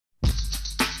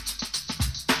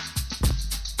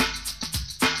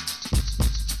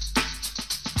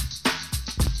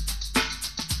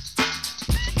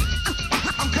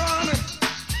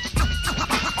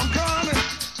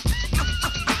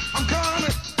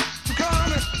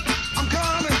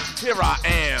Here I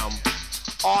am,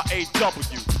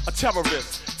 R.A.W., a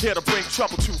terrorist, here to bring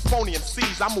trouble to phony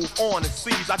MCs. I move on and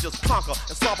seize, I just conquer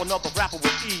and solve another rapper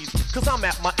with ease. Cause I'm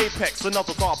at my apex and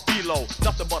others are below,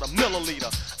 nothing but a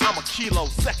milliliter. I'm a kilo,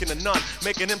 second to none,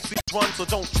 making MCs run, so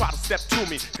don't try to step to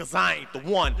me, cause I ain't the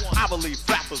one. I believe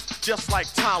rappers just like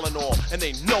Tylenol, and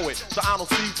they know it, so I don't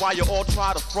see why you all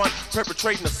try to front,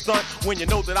 perpetrating a stunt, when you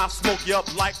know that I smoke you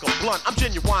up like a blunt. I'm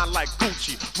genuine like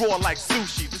Gucci, raw like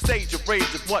sushi. This age of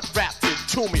rage is what rap did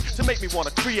to me, to make me want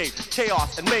to create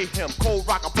chaos and mayhem. Cold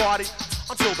rock a party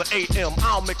until the AM.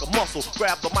 I'll make a muscle,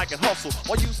 grab the mic and hustle.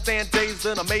 While you stand dazed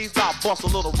and amazed, I'll bust a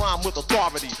little rhyme with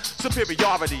authority,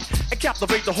 superiority, and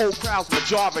captivate the whole crowd's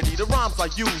majority. The rhymes I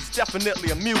use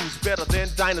definitely amuse, better than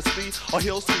Dynasty or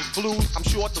Hill Street Blues. I'm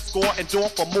sure to score and door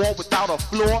for more without a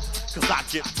floor, cause I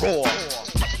get raw.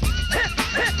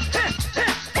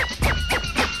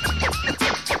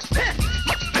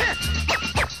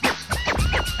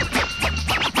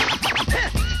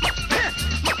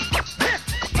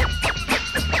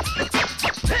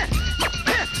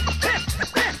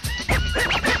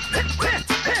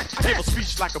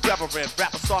 Like a reverend,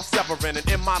 rappers start severing,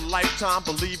 and in my lifetime,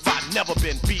 believe I've never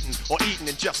been beaten or eaten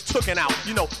and just tooken out.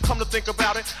 You know, come to think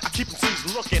about it, I keep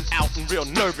MCs looking out and real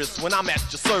nervous when I'm at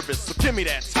your service. So give me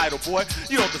that title, boy,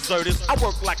 you don't deserve this. I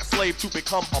work like a slave to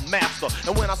become a master,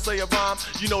 and when I say a rhyme,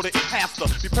 you know that it has to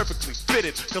be perfectly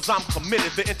fitted, cause I'm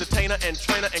committed. The entertainer and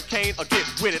trainer and Kane will get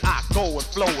with it. I go and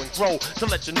flow and grow to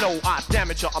let you know I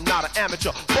damage you. I'm not an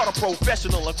amateur, but a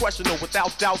professional, unquestionable,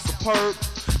 without doubt, superb.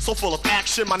 So full of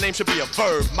action, my name should be a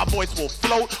verb. My voice will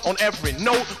float on every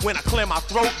note when I clear my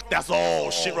throat. That's all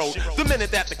she wrote. The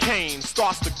minute that the cane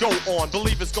starts to go on,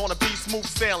 believe it's gonna be smooth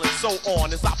sailing, so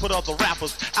on. As I put other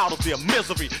rappers out of their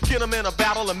misery, get them in a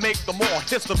battle and make them more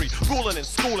history. Ruling and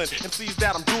schooling, MCs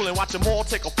that I'm dueling, watch them all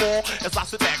take a fall as I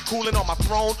sit back cooling on my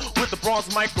throne with the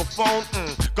bronze microphone.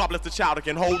 God bless the child that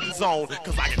can hold his own,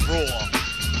 cause I can roar.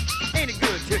 Ain't it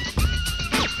good, Jimmy?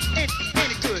 Ain't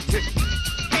it good, Jimmy?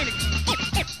 Ain't it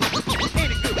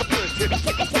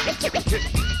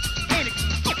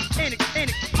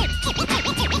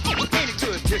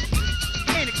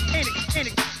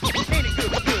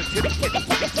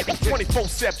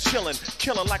 24/7 chillin',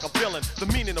 killing like a villain. The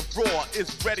meaning of raw is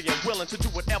ready and willing to do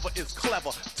whatever is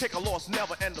clever. Take a loss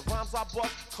never, and the rhymes I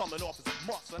bust coming off as a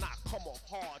must, and I come off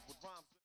hard with